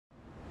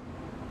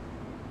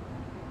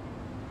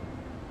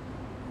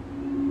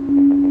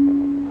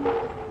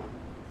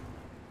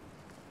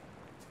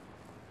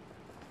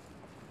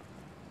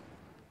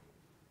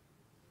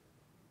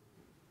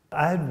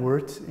I had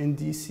worked in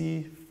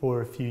DC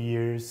for a few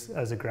years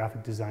as a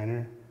graphic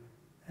designer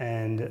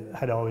and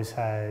had always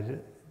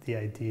had the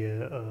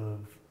idea of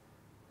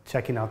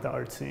checking out the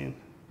art scene.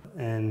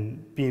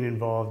 And being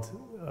involved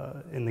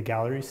in the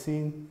gallery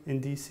scene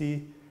in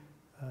DC,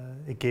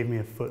 it gave me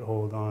a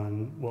foothold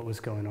on what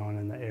was going on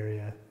in the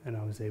area, and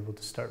I was able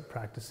to start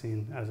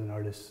practicing as an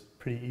artist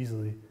pretty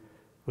easily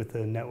with the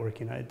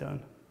networking I had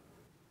done.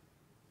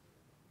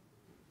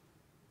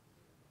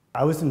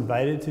 I was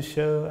invited to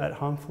show at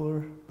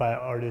Honfleur by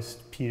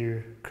artist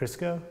Peter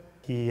Crisco.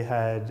 He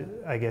had,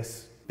 I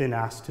guess, been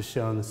asked to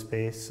show in the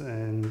space,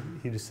 and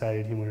he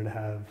decided he wanted to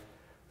have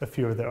a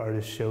few other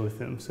artists show with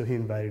him, so he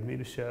invited me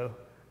to show,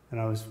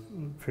 and I was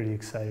pretty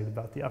excited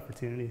about the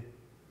opportunity.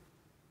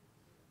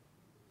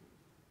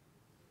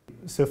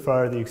 So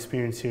far, the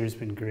experience here has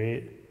been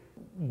great.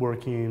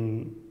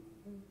 Working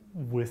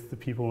with the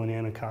people in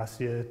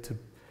Anacostia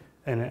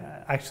and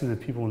actually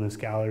the people in this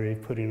gallery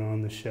putting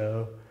on the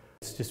show,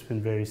 it's just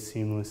been very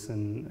seamless,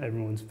 and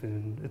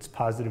it's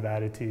positive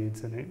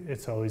attitudes, and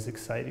it's always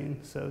exciting,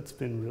 so it's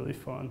been really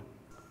fun.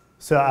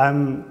 So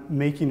I'm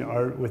making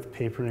art with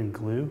paper and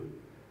glue.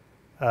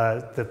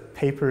 The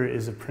paper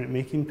is a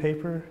printmaking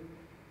paper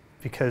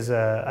because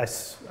I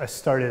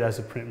started as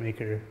a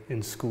printmaker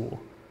in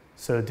school.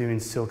 So doing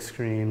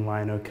silkscreen,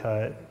 lino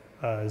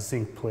cut,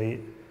 zinc plate,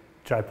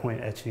 dry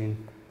point etching.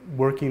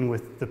 Working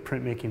with the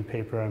printmaking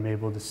paper, I'm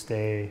able to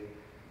stay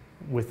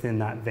within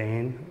that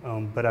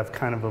vein, but I've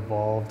kind of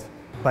evolved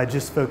by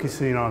just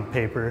focusing on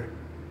paper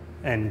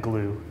and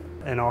glue.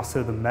 And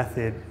also the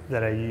method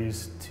that I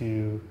use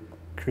to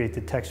create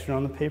the texture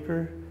on the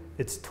paper,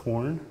 it's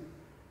torn.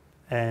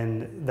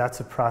 And that's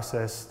a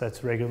process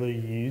that's regularly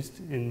used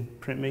in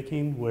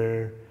printmaking,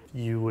 where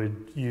you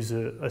would use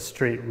a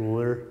straight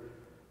ruler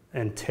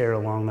and tear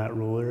along that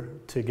ruler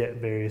to get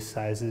various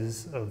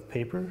sizes of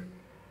paper.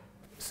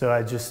 So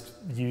I just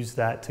use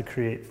that to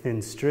create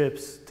thin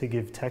strips to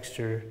give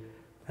texture,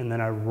 and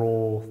then I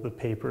roll the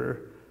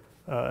paper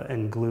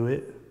and glue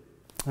it.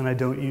 And I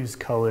don't use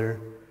color,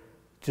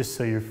 just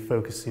so you're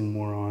focusing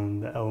more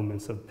on the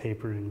elements of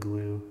paper and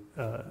glue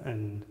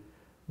and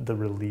the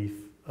relief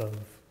of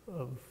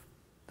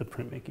the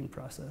printmaking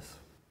process.